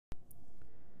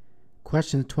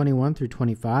questions 21 through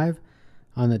 25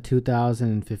 on the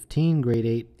 2015 Grade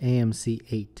 8 AMC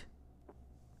 8.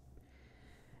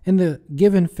 In the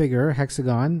given figure,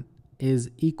 hexagon is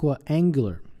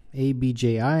equiangular.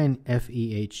 ABJI and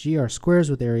FEHG are squares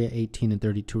with area 18 and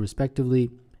 32 respectively.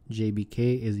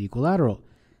 JBK is equilateral.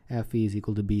 FE is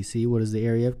equal to BC. What is the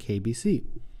area of KBC?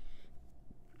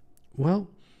 Well,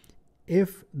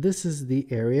 if this is the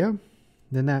area,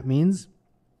 then that means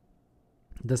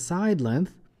the side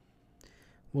length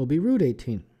will be root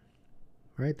 18,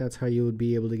 right? That's how you would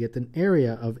be able to get an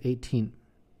area of 18.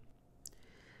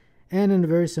 And in a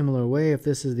very similar way, if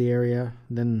this is the area,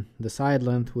 then the side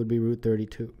length would be root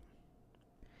 32.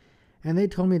 And they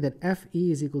told me that FE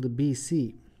is equal to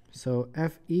BC. So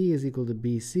FE is equal to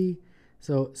BC.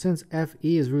 So since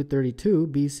FE is root 32,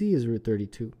 BC is root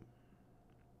 32.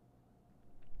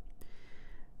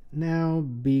 Now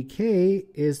BK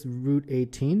is root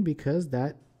 18 because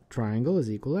that triangle is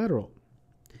equilateral.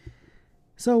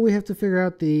 So we have to figure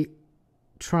out the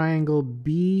triangle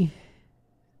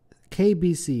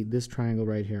KBC, this triangle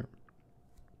right here.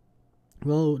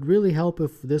 Well, it would really help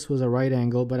if this was a right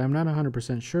angle, but I'm not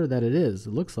 100% sure that it is.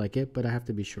 It looks like it, but I have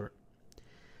to be sure.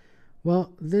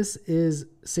 Well, this is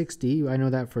 60. I know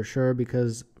that for sure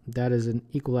because that is an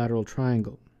equilateral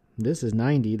triangle. This is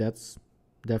 90. That's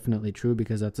definitely true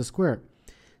because that's a square.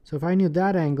 So if I knew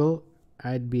that angle,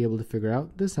 I'd be able to figure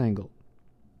out this angle.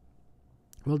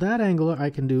 Well, that angle I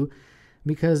can do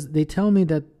because they tell me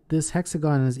that this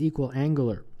hexagon is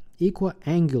equiangular.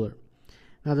 Equiangular.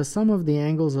 Now the sum of the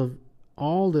angles of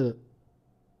all the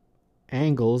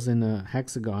angles in a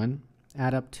hexagon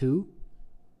add up to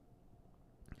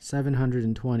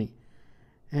 720.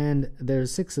 And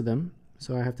there's 6 of them,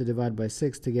 so I have to divide by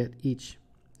 6 to get each.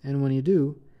 And when you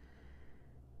do,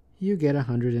 you get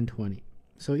 120.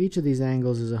 So each of these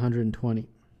angles is 120.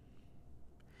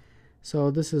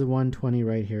 So this is 120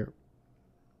 right here.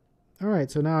 Alright,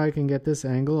 so now I can get this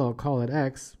angle. I'll call it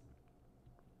x.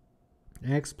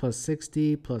 X plus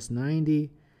 60 plus 90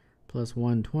 plus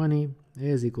 120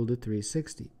 is equal to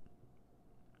 360.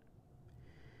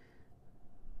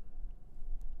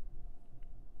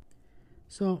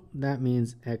 So that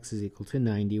means x is equal to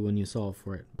 90 when you solve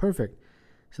for it. Perfect.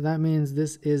 So that means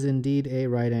this is indeed a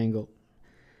right angle.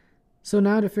 So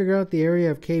now to figure out the area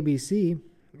of KBC,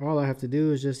 all I have to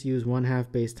do is just use 1/2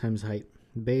 base times height.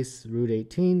 Base root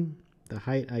 18, the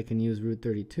height I can use root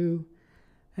 32,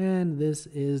 and this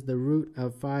is the root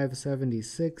of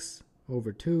 576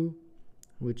 over 2,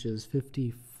 which is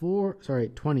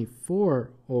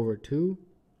 24 over 2,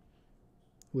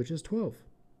 which is 12.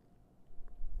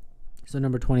 So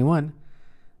number 21,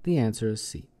 the answer is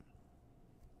C.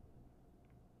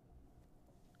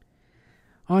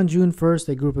 On June 1st,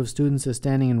 a group of students is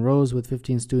standing in rows with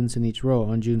 15 students in each row.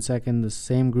 On June 2nd, the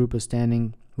same group is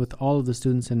standing with all of the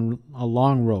students in a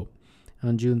long row.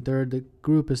 On June 3rd, the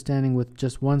group is standing with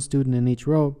just 1 student in each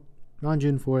row. On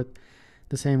June 4th,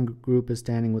 the same group is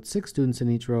standing with 6 students in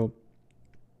each row.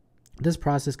 This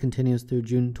process continues through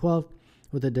June 12th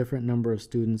with a different number of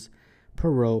students per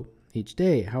row each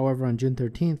day. However, on June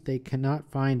 13th, they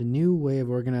cannot find a new way of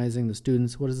organizing the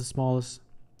students. What is the smallest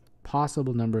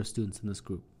possible number of students in this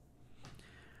group?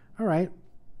 All right,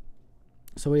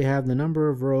 so we have the number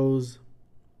of rows,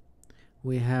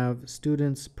 we have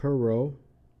students per row,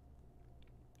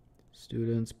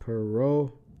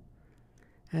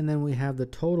 and then we have the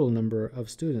total number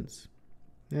of students.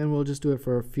 And we'll just do it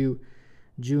for a few: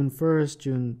 June 1st,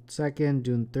 June 2nd,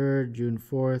 June 3rd, June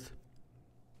 4th,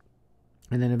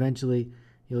 and then eventually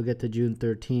you'll get to June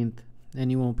 13th and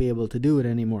you won't be able to do it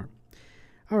anymore.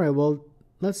 All right, well,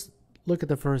 let's look at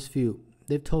the first few.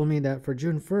 They've told me that for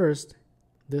June 1st,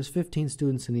 there's 15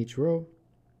 students in each row.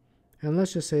 And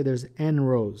let's just say there's n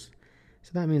rows.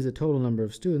 So that means the total number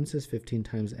of students is 15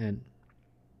 times n.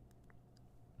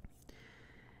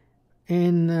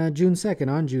 In June 2nd,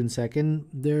 on June 2nd,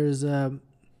 there's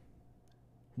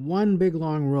one big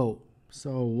long row.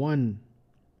 So 1.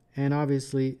 And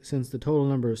obviously, since the total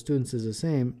number of students is the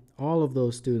same, all of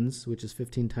those students, which is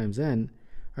 15 times n,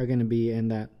 are going to be in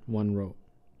that one row.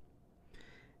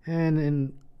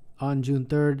 And on June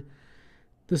 3rd,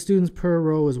 the students per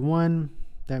row is 1.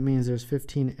 That means there's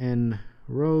 15n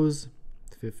rows.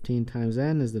 15 times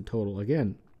n is the total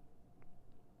again.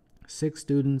 6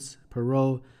 students per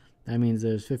row. That means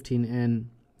there's 15n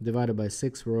divided by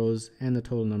 6 rows, and the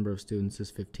total number of students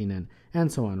is 15n,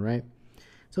 and so on, right?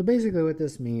 So basically what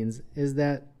this means is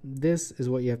that this is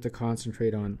what you have to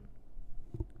concentrate on.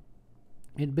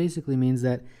 It basically means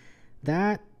that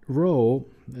that row,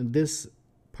 this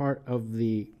part of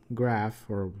the graph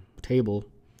or table,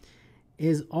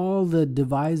 is all the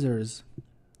divisors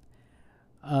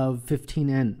of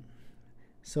 15n.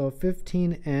 So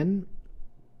 15n,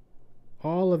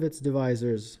 all of its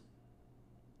divisors.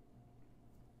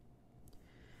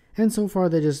 And so far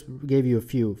they just gave you a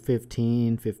few,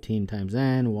 15, 15 times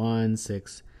n, 1,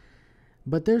 6.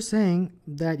 But they're saying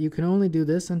that you can only do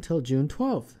this until June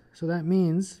 12th. So that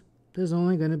means there's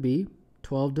only going to be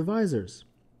 12 divisors.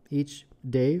 Each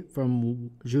day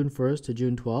from June 1st to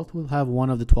June 12th will have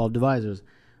one of the 12 divisors.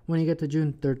 When you get to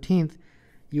June 13th,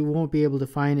 you won't be able to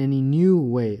find any new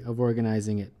way of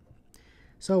organizing it.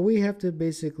 So we have to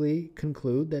basically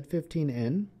conclude that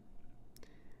 15n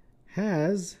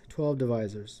has 12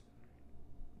 divisors.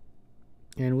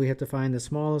 And we have to find the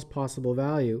smallest possible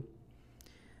value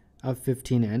of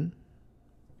 15n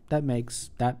that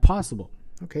makes that possible.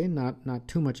 Okay, not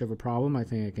too much of a problem. I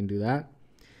think I can do that.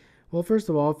 Well, first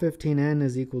of all, 15n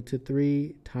is equal to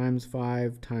 3 times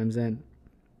 5 times n.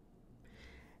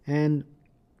 And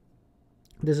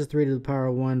this is 3 to the power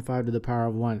of 1, 5 to the power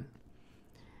of 1.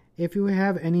 If you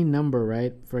have any number,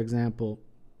 right, for example,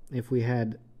 if we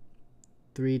had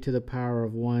 3 to the power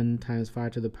of 1 times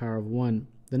 5 to the power of 1,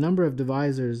 the number of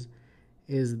divisors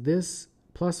is this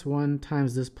plus 1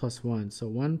 times this plus 1. So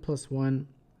 1 plus 1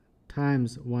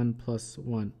 times 1 plus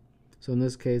 1. So in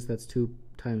this case, that's 2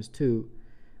 times 2,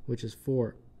 which is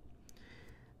 4.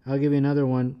 I'll give you another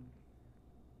one.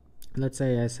 Let's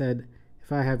say I said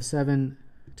if I have 7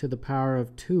 to the power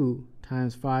of 2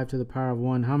 times 5 to the power of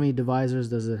 1, how many divisors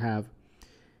does it have?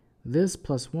 This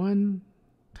plus 1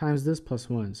 times this plus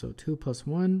 1. So 2 plus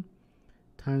 1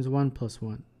 times 1 plus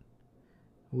 1,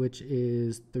 which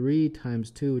is 3 times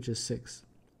 2, which is 6.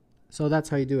 So that's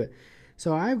how you do it.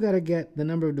 So I've got to get the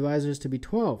number of divisors to be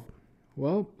 12.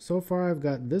 Well, so far I've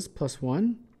got this plus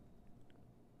 1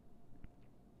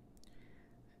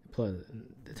 plus,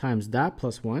 times that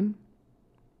plus 1,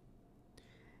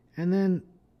 and then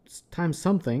times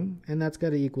something, and that's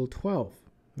got to equal 12,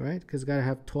 right? Because it's got to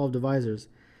have 12 divisors.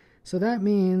 So that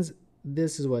means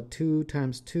this is what, 2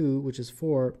 times 2, which is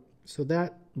 4. So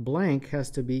that blank has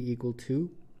to be equal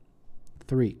to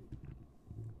 3.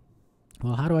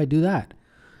 Well, how do I do that?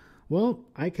 Well,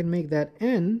 I can make that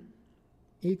n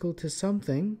equal to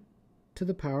something to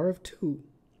the power of 2.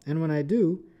 And when I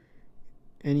do,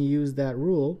 and you use that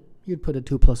rule, you'd put a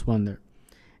 2 plus 1 there.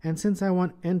 And since I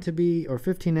want n to be, or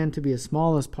 15n to be as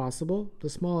small as possible, the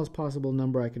smallest possible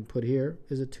number I can put here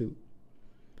is a 2.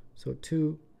 So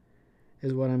 2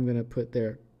 is what I'm going to put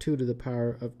there, 2 to the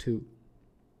power of 2.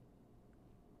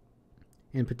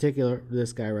 In particular,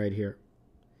 this guy right here.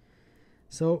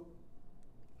 So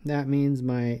that means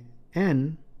my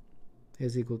n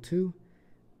is equal to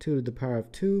 2 to the power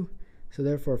of 2. So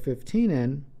therefore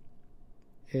 15n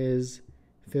is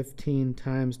 15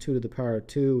 times 2 to the power of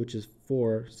 2, which is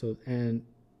 4. So and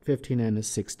 15n is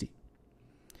 60.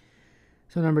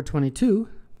 So number 22,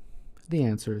 the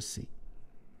answer is C.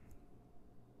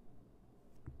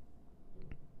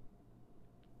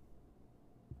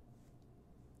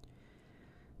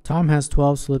 Tom has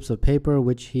 12 slips of paper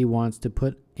which he wants to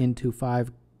put into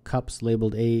 5 cups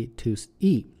labeled A to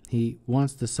E. He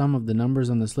wants the sum of the numbers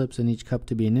on the slips in each cup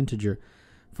to be an integer.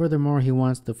 Furthermore, he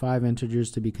wants the 5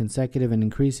 integers to be consecutive and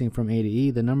increasing from A to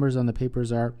E. The numbers on the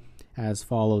papers are as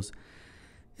follows.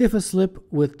 If a slip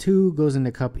with 2 goes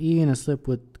into cup E and a slip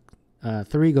with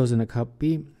 3 goes into cup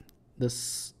B, the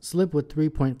slip with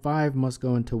 3.5 must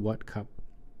go into what cup?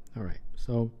 All right,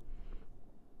 so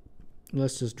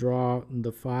let's just draw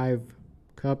the 5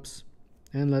 cups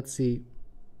and let's see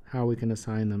how we can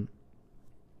assign them.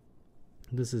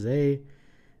 This is A,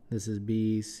 this is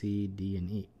B, C, D, and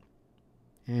E.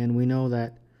 And we know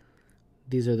that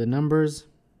these are the numbers,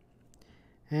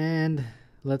 and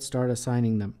let's start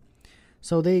assigning them.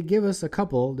 So they give us a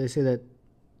couple. They say that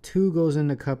 2 goes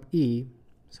into cup E,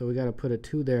 so we got to put a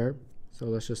 2 there. So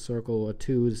let's just circle a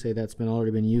 2 to say that's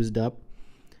already been used up.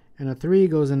 And a 3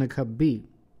 goes into cup B.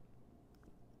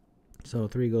 So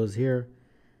 3 goes here,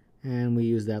 and we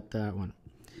use that one.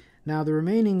 Now the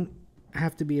remaining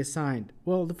have to be assigned.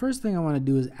 Well, the first thing I want to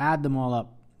do is add them all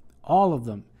up, all of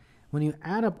them. When you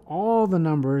add up all the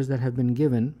numbers that have been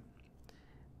given,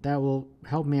 that will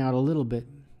help me out a little bit,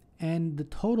 and the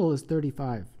total is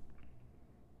 35.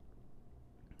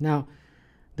 Now,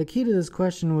 the key to this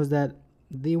question was that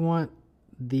they want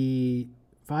the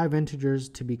 5 integers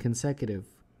to be consecutive,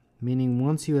 meaning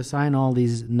once you assign all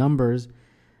these numbers,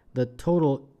 the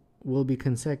total will be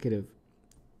consecutive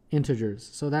integers.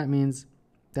 So that means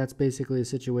that's basically a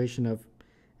situation of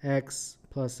x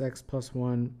plus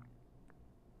 1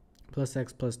 plus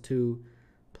x plus 2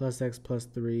 plus x plus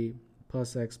 3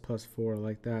 plus x plus 4,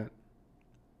 like that.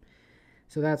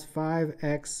 So that's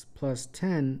 5x plus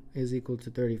 10 is equal to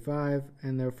 35,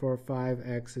 and therefore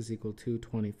 5x is equal to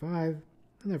 25,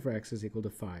 and therefore x is equal to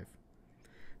 5.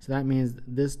 So that means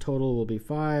this total will be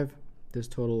 5, this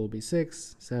total will be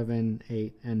 6, 7,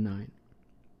 8, and 9.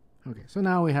 Okay, so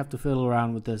now we have to fiddle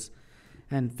around with this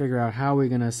and figure out how we're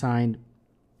going to assign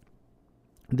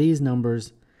these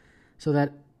numbers so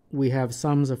that we have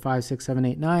sums of 5, 6, 7,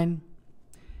 8, 9.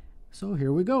 So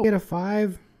here we go. Get a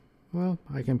 5. Well,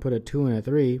 I can put a 2 and a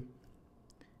 3.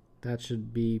 That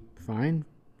should be fine.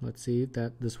 Let's see if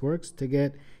this works. To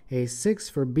get a 6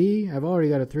 for B, I've already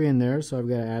got a 3 in there, so I've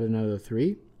got to add another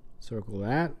 3. Circle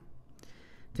that.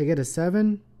 To get a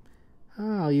 7,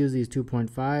 I'll use these 2.5s,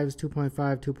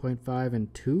 2.5, 2.5,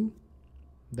 and 2.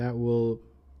 That will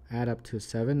add up to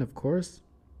 7, of course.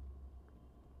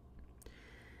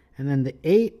 And then the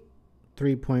 8,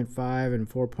 3.5, and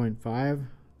 4.5.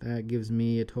 That gives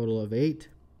me a total of 8.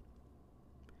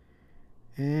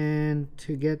 And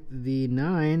to get the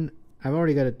 9, I've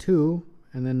already got a 2,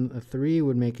 and then a 3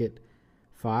 would make it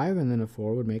 5, and then a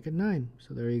 4 would make it 9.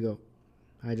 So there you go.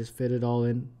 I just fit it all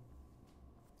in.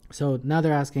 So now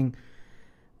they're asking,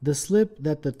 the slip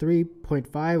that the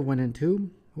 3.5 went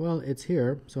into, well, it's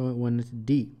here, so it went into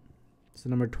D. So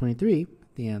number 23,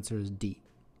 the answer is D.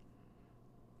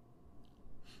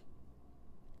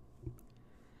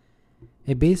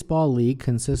 A baseball league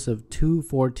consists of 2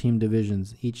 4-team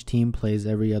divisions. Each team plays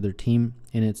every other team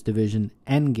in its division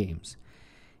N games.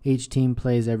 Each team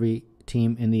plays every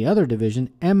team in the other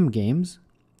division M games.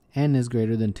 N is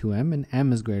greater than 2M and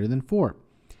M is greater than 4.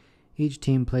 Each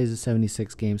team plays a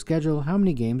 76-game schedule. How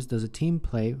many games does a team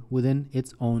play within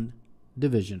its own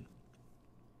division?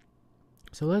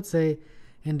 So let's say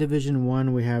in Division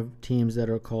 1 we have teams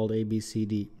that are called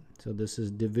ABCD. So this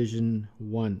is Division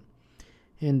 1.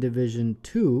 In Division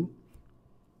 2,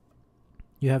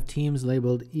 you have teams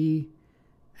labeled E,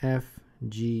 F,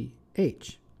 G,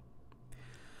 H.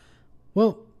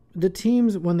 Well, the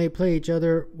teams, when they play each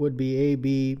other, would be A,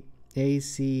 B, A,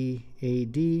 C, A,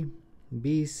 D,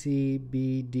 B, C,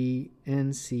 B, D,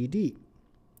 and C, D.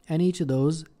 And each of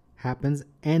those happens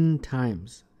N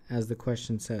times, as the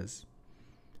question says.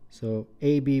 So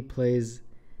A plays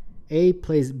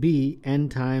B N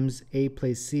times, A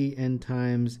plays C N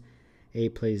times, A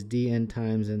plays D N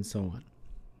times, and so on.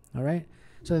 All right?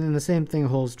 So then the same thing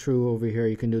holds true over here.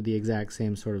 You can do the exact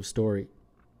same sort of story.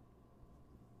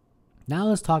 Now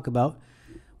let's talk about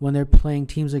when they're playing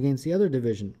teams against the other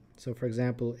division. So for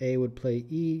example, A would play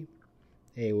E,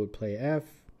 A would play F,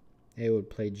 A would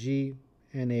play G,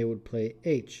 and A would play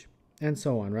H, and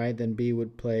so on, right? Then B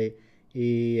would play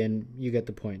E, and you get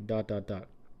the point, dot, dot, dot.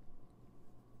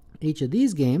 Each of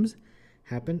these games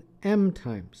happen M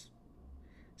times.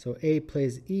 So A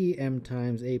plays E M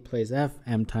times, A plays F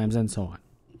M times, and so on.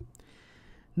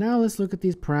 Now let's look at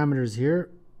these parameters here.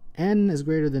 N is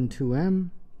greater than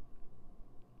 2M,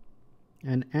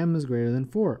 and M is greater than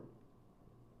 4.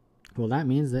 Well, that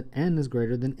means that N is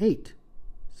greater than 8,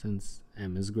 since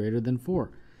M is greater than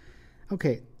 4.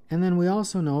 Okay, and then we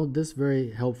also know this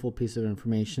very helpful piece of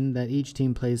information, that each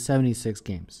team plays 76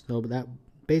 games. So that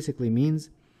basically means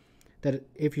that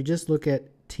if you just look at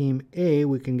Team A,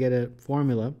 we can get a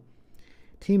formula.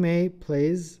 Team A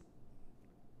plays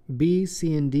B,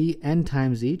 C, and D N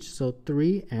times each, so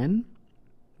 3N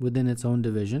within its own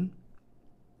division.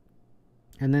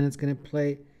 And then it's going to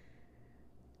play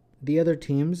the other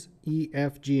teams, E,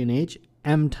 F, G, and H,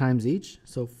 M times each,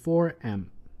 so 4M.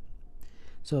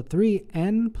 So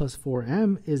 3N plus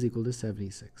 4M is equal to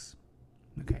 76.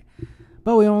 Okay,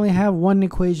 but we only have one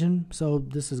equation, so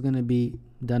this is going to be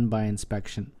done by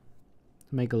inspection.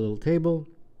 Make a little table.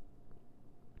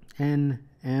 N,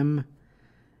 M,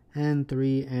 and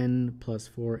 3N plus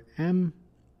 4M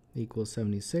equals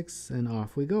 76, and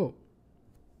off we go.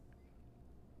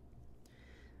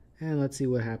 And let's see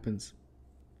what happens.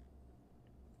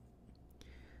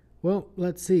 Well,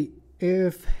 let's see.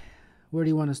 Where do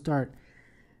you want to start?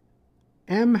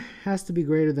 M has to be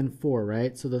greater than 4,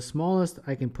 right? So the smallest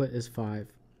I can put is 5.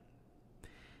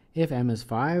 If M is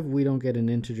 5, we don't get an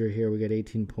integer here. We get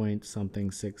 18 point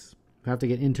something 6. We have to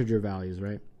get integer values,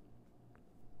 right?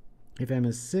 If M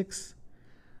is 6,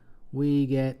 we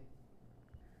get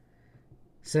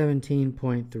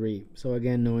 17.3. So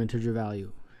again, no integer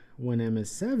value. When M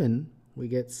is 7, we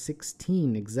get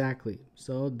 16 exactly.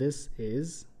 So this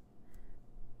is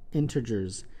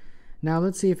integers. Now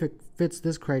let's see if it fits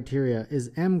this criteria.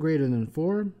 Is M greater than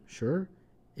 4? Sure.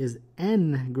 Is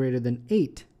N greater than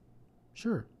 8?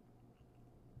 Sure.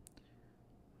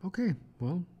 Okay,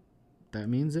 well, that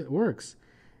means it works.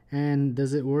 And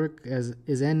does it work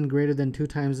is N greater than 2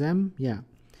 times M? Yeah.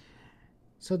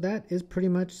 So that is pretty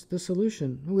much the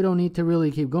solution. We don't need to really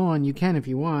keep going. You can if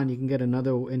you want. You can get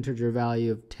another integer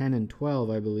value of 10 and 12,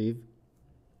 I believe.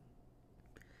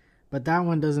 But that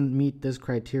one doesn't meet this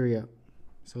criteria.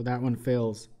 So that one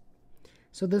fails.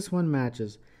 So this one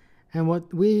matches. And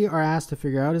what we are asked to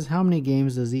figure out is how many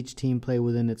games does each team play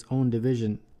within its own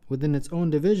division. Within its own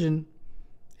division,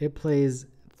 it plays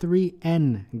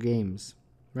 3n games,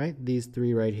 right? These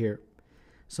three right here.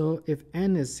 So if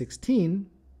n is 16,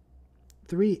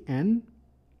 3n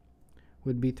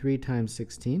would be 3 times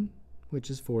 16, which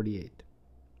is 48.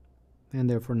 And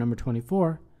therefore, number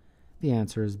 24, the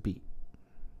answer is B.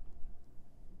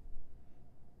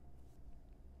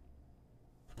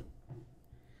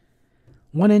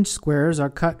 One-inch squares are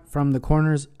cut from the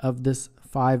corners of this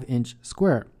 5-inch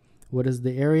square. What is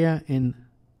the area in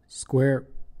square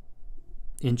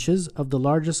inches of the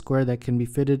largest square that can be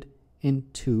fitted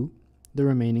into the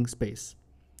remaining space?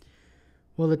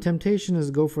 Well, the temptation is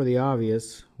to go for the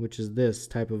obvious, which is this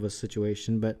type of a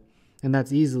situation, and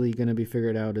that's easily going to be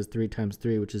figured out as 3 times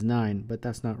 3, which is 9, but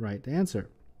that's not right. The answer.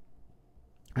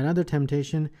 Another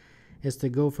temptation is to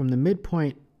go from the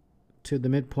midpoint to the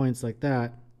midpoints like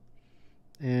that,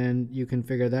 and you can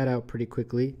figure that out pretty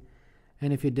quickly.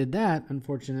 And if you did that,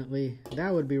 unfortunately,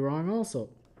 that would be wrong also.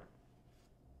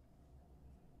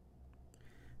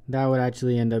 That would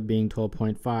actually end up being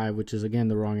 12.5, which is again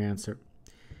the wrong answer.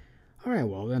 All right,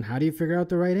 well then how do you figure out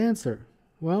the right answer?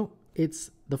 Well, it's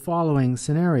the following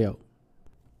scenario.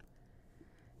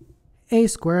 A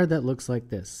square that looks like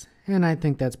this. And I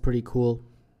think that's pretty cool.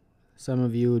 Some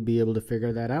of you would be able to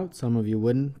figure that out, some of you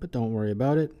wouldn't, but don't worry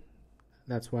about it.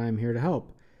 That's why I'm here to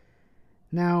help.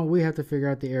 Now we have to figure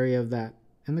out the area of that.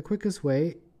 And the quickest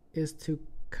way is to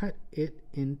cut it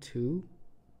into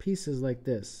pieces like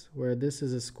this, where this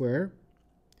is a square.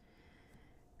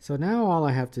 So now all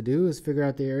I have to do is figure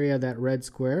out the area of that red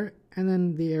square and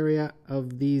then the area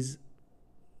of these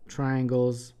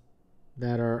triangles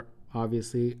that are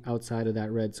obviously outside of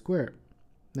that red square.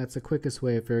 That's the quickest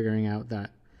way of figuring out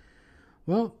that.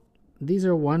 Well, these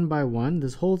are 1 by 1.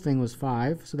 This whole thing was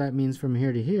 5, so that means from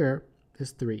here to here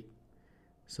is 3.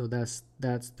 So that's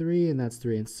 3 and that's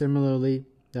 3. And similarly,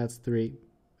 that's 3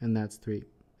 and that's 3.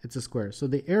 It's a square. So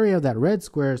the area of that red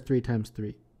square is 3 times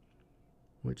 3,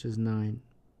 which is 9.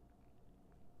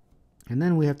 And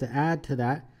then we have to add to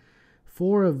that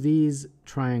 4 of these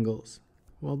triangles.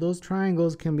 Well, those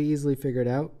triangles can be easily figured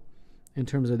out in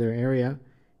terms of their area.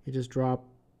 You just drop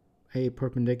a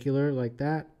perpendicular like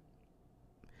that,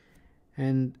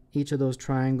 and each of those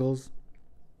triangles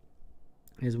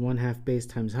is 1/2 base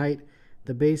times height.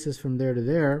 The base is from there to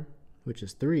there, which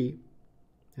is 3,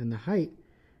 and the height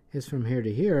is from here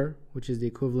to here, which is the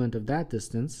equivalent of that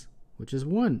distance, which is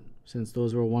 1, since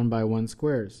those were 1 by 1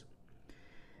 squares.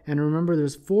 And remember,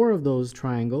 there's 4 of those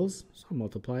triangles, so I'll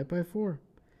multiply it by 4.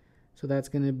 So that's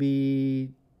going to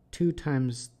be 2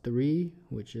 times 3,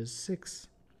 which is 6.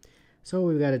 So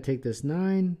we've got to take this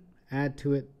 9, add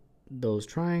to it those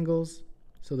triangles.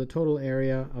 So the total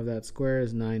area of that square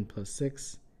is 9 plus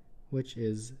 6, which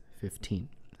is 15.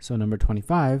 So number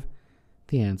 25,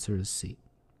 the answer is C.